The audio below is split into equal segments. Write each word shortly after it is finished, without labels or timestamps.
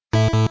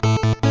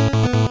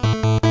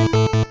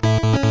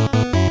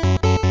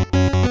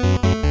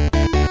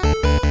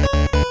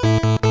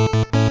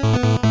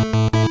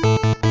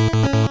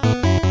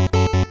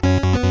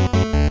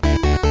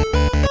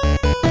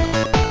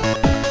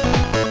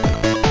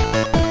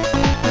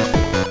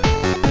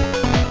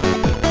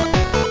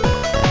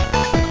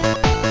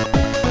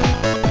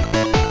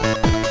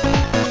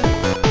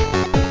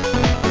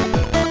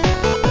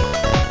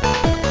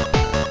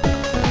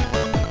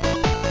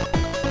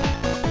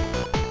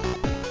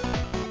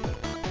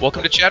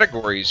Welcome to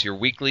Categories, your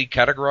weekly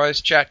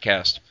categorized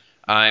chatcast.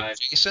 I'm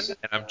Jason,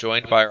 and I'm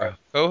joined by our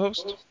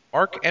co-host,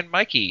 Mark and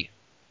Mikey.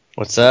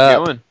 What's How's it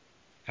up? going?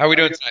 How are we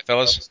doing tonight,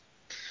 fellas?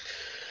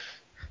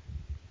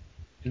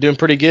 Doing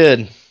pretty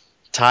good.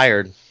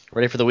 Tired.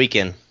 Ready for the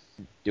weekend.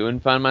 Doing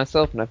fine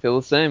myself, and I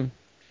feel the same.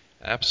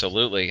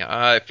 Absolutely.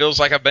 It feels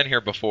like I've been here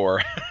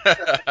before.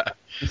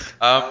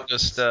 I'm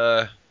just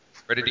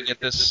ready to get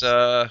this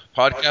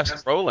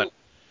podcast rolling.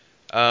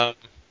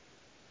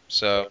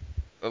 So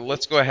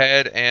let's go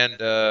ahead and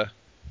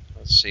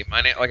let's see.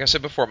 My name, like I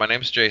said before, my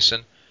name is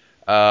Jason.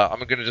 I'm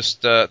gonna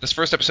just this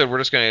first episode, we're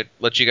just gonna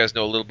let you guys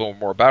know a little bit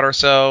more about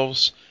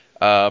ourselves.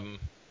 Like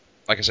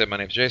I said, my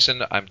name is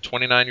Jason. I'm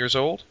 29 years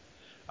old.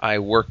 I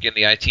work in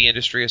the IT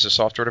industry as a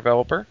software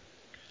developer.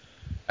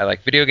 I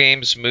like video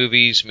games,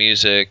 movies,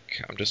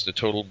 music. I'm just a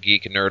total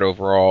geek and nerd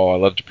overall. I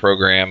love to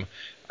program.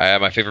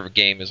 My favorite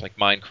game is like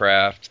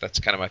Minecraft. That's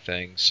kind of my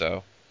thing.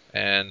 So,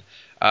 and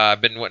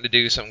I've been wanting to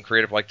do something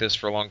creative like this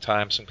for a long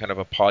time. Some kind of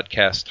a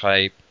podcast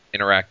type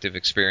interactive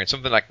experience,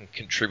 something I can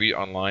contribute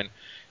online.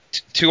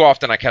 Too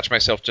often I catch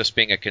myself just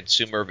being a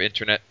consumer of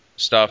internet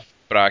stuff,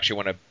 but I actually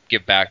want to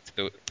give back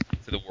to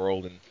the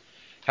world and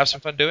have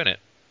some fun doing it.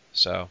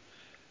 So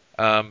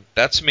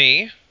that's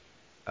me.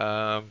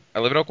 I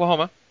live in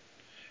Oklahoma.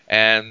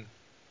 And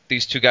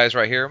these two guys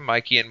right here,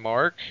 Mikey and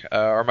Mark,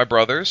 are my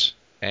brothers,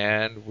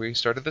 and we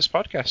started this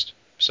podcast.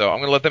 So I'm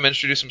going to let them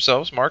introduce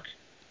themselves. Mark?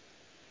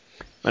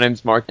 My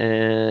name's Mark,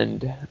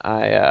 and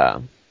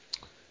I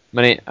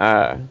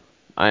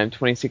am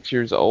 26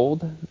 years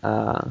old.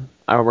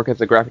 I work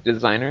as a graphic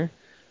designer.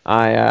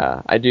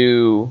 I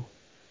do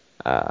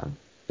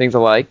things I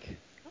like.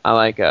 I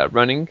like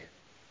running.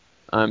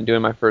 I'm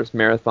doing my first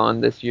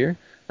marathon this year.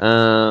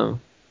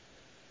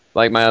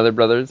 Like my other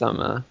brothers,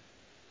 I'm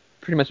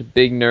pretty much a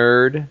big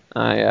nerd.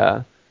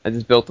 I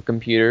just built a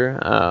computer.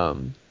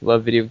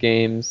 Love video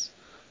games,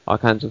 all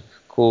kinds of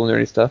cool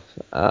nerdy stuff.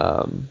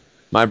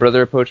 My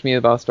brother approached me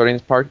about starting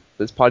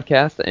this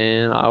podcast,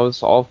 and I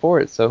was all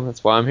for it. So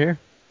that's why I'm here.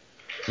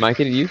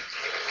 Mikey, to you?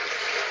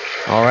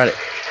 All right.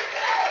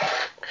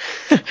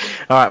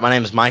 All right, my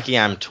name is Mikey.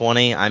 I'm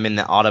 20. I'm in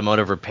the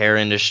automotive repair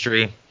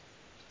industry.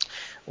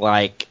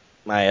 Like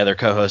my other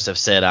co-hosts have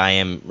said, I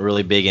am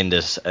really big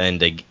into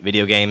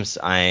video games.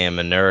 I am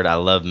a nerd. I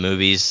love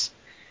movies.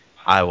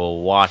 I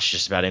will watch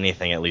just about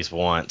anything at least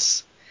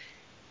once.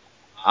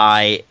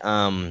 I've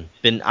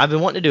been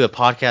wanting to do a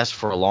podcast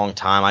for a long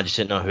time. I just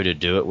didn't know who to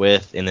do it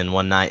with, and then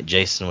one night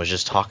Jason was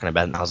just talking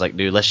about it, and I was like,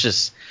 dude, let's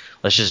just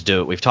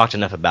do it. We've talked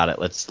enough about it.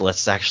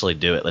 Let's actually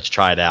do it. Let's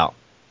try it out.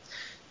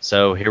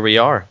 So here we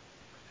are.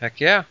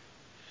 Heck yeah.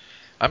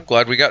 I'm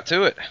glad we got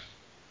to it.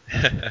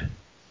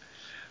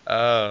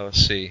 Let's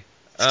see.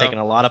 It's taken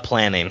a lot of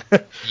planning.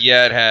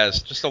 Yeah, it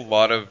has. Just a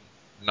lot of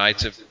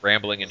nights of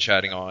rambling and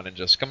chatting on and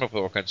just coming up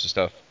with all kinds of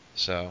stuff.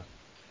 So,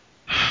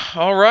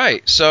 all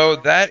right. So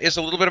that is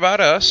a little bit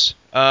about us.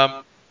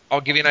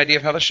 I'll give you an idea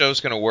of how the show's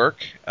going to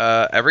work.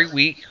 Every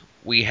week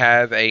we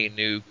have a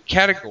new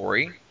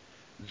category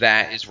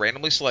that is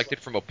randomly selected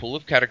from a pool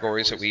of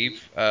categories that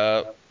we've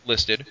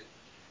listed.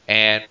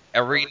 And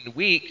every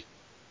week,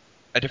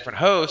 a different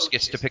host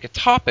gets to pick a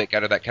topic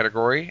out of that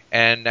category.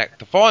 And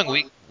the following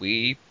week,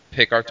 we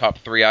pick our top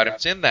 3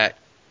 items in that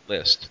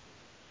list.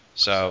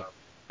 So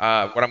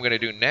what I'm going to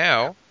do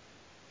now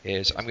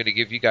is I'm going to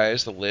give you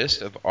guys the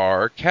list of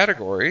our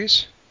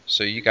categories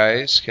so you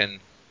guys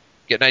can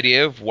get an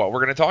idea of what we're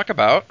going to talk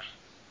about.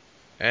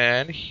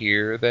 And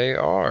here they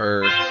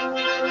are.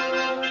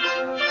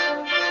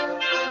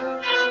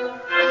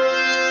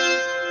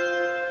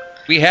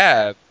 We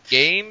have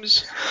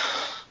games,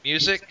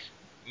 music,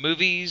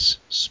 movies,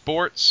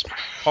 sports,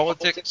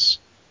 politics,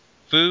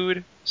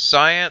 food,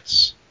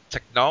 science,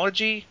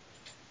 technology,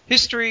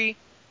 history,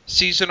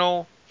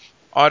 seasonal,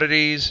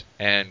 oddities,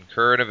 and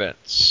current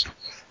events.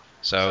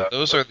 So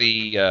those are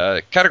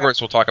the categories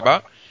we'll talk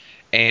about.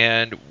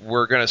 And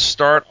we're going to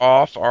start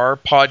off our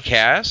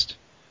podcast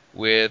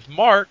with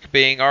Mark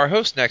being our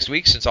host next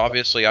week, since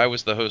obviously I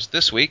was the host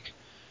this week.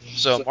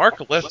 So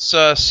Mark, let's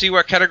see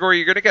what category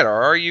you're going to get.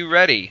 Are you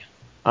ready?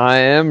 I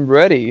am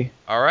ready.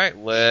 All right,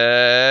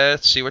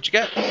 let's see what you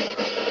get.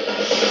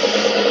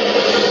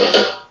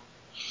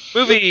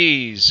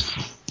 Movies.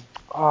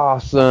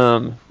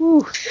 Awesome.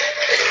 Whew.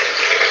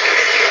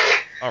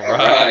 All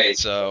right,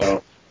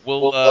 so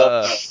we'll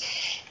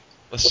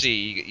let's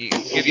see.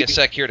 We'll give you a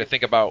sec here to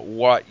think about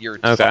what your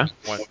Okay.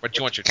 what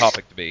you want your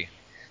topic to be.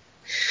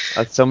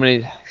 That's so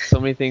many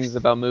things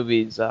about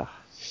movies. I'm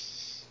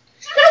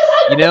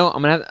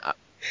gonna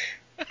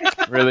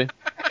have really.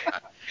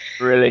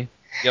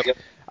 Yep.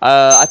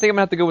 I think I'm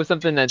gonna have to go with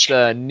something that's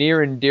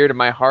near and dear to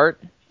my heart.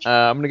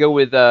 I'm gonna go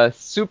with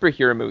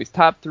superhero movies.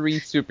 Top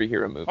 3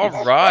 superhero movies.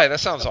 All right, that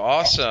sounds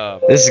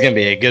awesome. This is gonna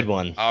be a good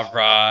one. All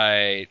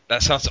right,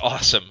 that sounds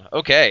awesome.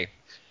 Okay,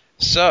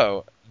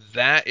 so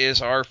that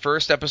is our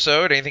first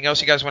episode. Anything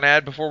else you guys want to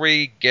add before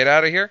we get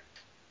out of here?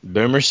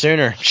 Boomer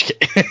Sooner.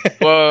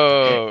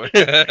 Whoa.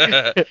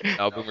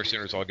 No, Boomer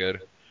Sooner's all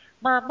good.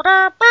 All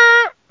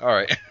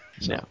right.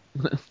 No.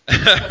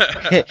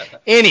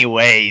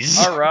 Anyways.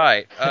 All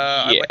right.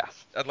 Yeah.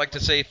 I'd like to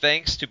say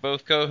thanks to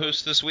both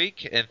co-hosts this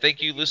week, and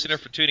thank you, listener,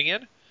 for tuning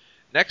in.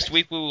 Next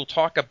week we will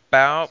talk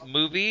about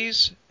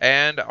movies,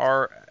 and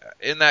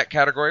in that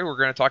category we're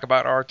going to talk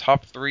about our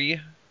top 3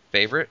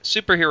 favorite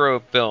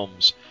superhero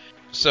films.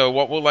 So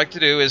what we'll like to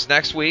do is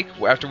next week,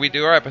 after we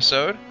do our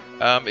episode,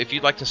 if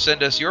you'd like to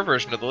send us your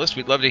version of the list,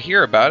 we'd love to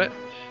hear about it.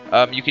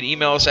 You can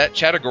email us at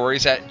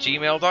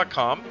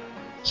chattagories@gmail.com.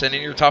 Send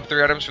in your top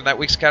 3 items from that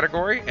week's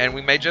category, and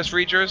we may just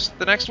read yours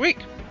the next week.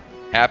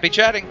 Happy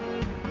chatting!